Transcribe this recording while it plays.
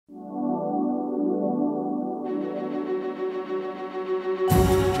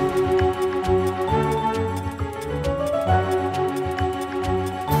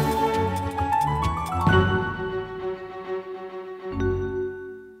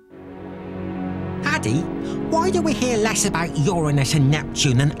study, why do we hear less about Uranus and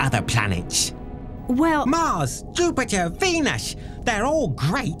Neptune and other planets? Well... Mars, Jupiter, Venus, they're all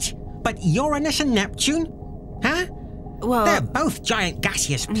great, but Uranus and Neptune? Huh? Well... They're both giant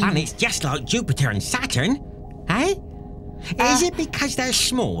gaseous planets just like Jupiter and Saturn, eh? Is it because they're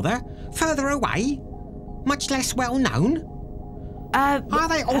smaller, further away, much less well known? Are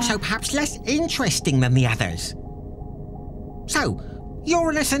they also perhaps less interesting than the others? So,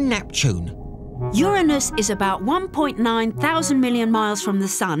 Uranus and Neptune. Uranus is about 1.9 thousand million miles from the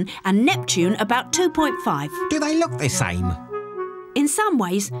Sun and Neptune about 2.5. Do they look the same? In some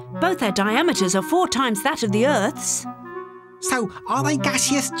ways, both their diameters are 4 times that of the Earth's. So, are they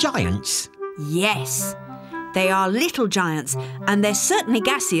gaseous giants? Yes. They are little giants, and they're certainly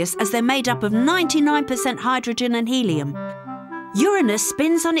gaseous as they're made up of 99% hydrogen and helium. Uranus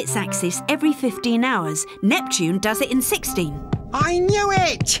spins on its axis every 15 hours. Neptune does it in 16. I knew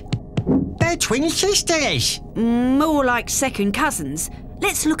it! They're twin sisters! More like second cousins.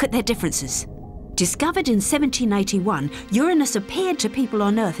 Let's look at their differences. Discovered in 1781, Uranus appeared to people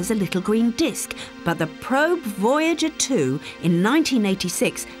on Earth as a little green disk, but the probe Voyager 2 in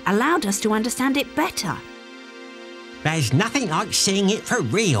 1986 allowed us to understand it better. There's nothing like seeing it for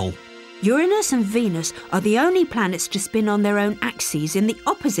real. Uranus and Venus are the only planets to spin on their own axes in the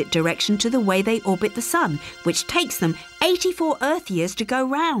opposite direction to the way they orbit the Sun, which takes them 84 Earth years to go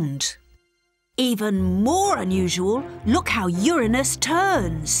round. Even more unusual, look how Uranus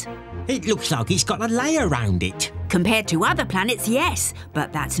turns. It looks like it's got a layer around it. Compared to other planets, yes,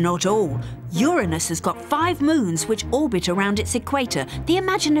 but that's not all. Uranus has got 5 moons which orbit around its equator, the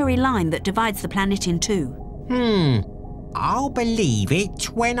imaginary line that divides the planet in two. I'll believe it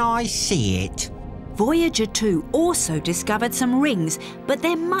when I see it. Voyager 2 also discovered some rings, but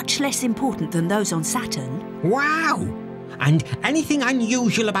they're much less important than those on Saturn. Wow! And anything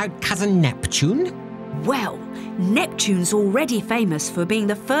unusual about cousin Neptune? Well, Neptune's already famous for being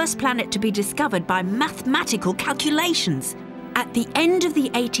the first planet to be discovered by mathematical calculations. At the end of the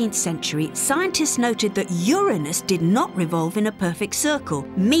 18th century, scientists noted that Uranus did not revolve in a perfect circle,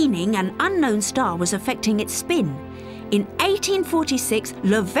 meaning an unknown star was affecting its spin. In 1846,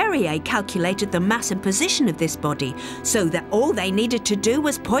 Leverrier calculated the mass and position of this body, so that all they needed to do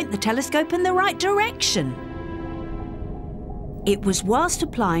was point the telescope in the right direction. It was whilst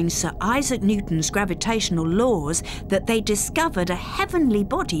applying Sir Isaac Newton's gravitational laws that they discovered a heavenly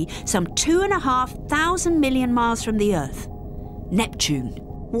body some 2,500 million miles from the Earth. Neptune.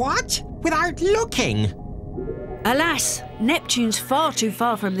 What? Without looking? Alas, Neptune's far too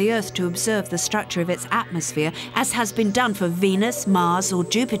far from the Earth to observe the structure of its atmosphere, as has been done for Venus, Mars or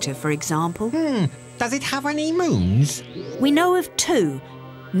Jupiter, for example. Does it have any moons? We know of 2,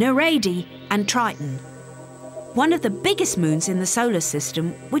 Nereid and Triton. One of the biggest moons in the solar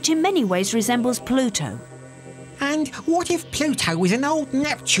system, which in many ways resembles Pluto. And what if Pluto was an old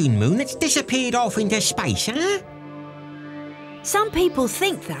Neptune moon that's disappeared off into space, huh? Some people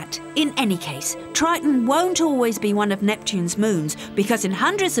think that. In any case, Triton won't always be one of Neptune's moons because in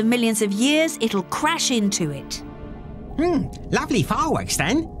hundreds of millions of years it'll crash into it. Lovely fireworks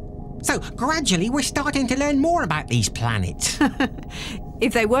then. So gradually we're starting to learn more about these planets.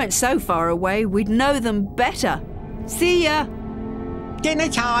 If they weren't so far away, we'd know them better. See ya! Dinner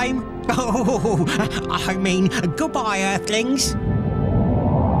time! Oh, I mean, goodbye, Earthlings.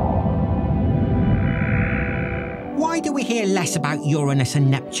 Why do we hear less about Uranus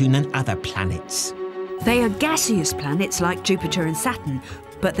and Neptune than other planets? They are gaseous planets like Jupiter and Saturn,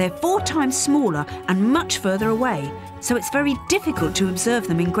 but they're 4 times smaller and much further away, so it's very difficult to observe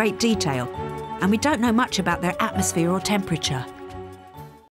them in great detail. And we don't know much about their atmosphere or temperature.